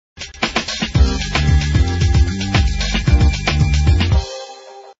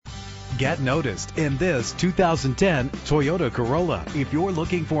Get noticed in this 2010 Toyota Corolla. If you're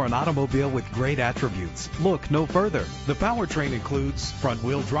looking for an automobile with great attributes, look no further. The powertrain includes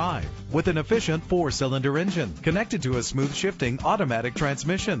front-wheel drive with an efficient 4-cylinder engine connected to a smooth shifting automatic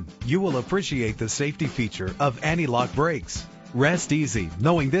transmission. You will appreciate the safety feature of anti-lock brakes. Rest easy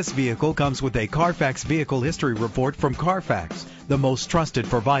knowing this vehicle comes with a Carfax Vehicle History Report from Carfax, the most trusted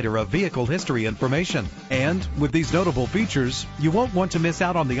provider of vehicle history information. And with these notable features, you won't want to miss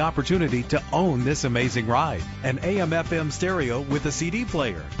out on the opportunity to own this amazing ride. An AM/FM stereo with a CD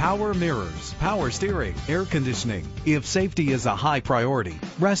player, power mirrors, power steering, air conditioning. If safety is a high priority,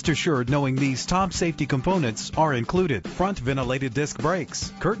 rest assured knowing these top safety components are included: front ventilated disc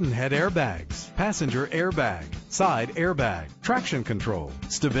brakes, curtain head airbags, passenger airbag, side airbag, traction control,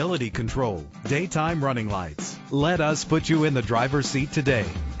 stability control, daytime running lights. Let us put you in the driver's seat today.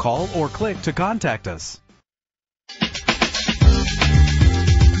 Call or click to contact us.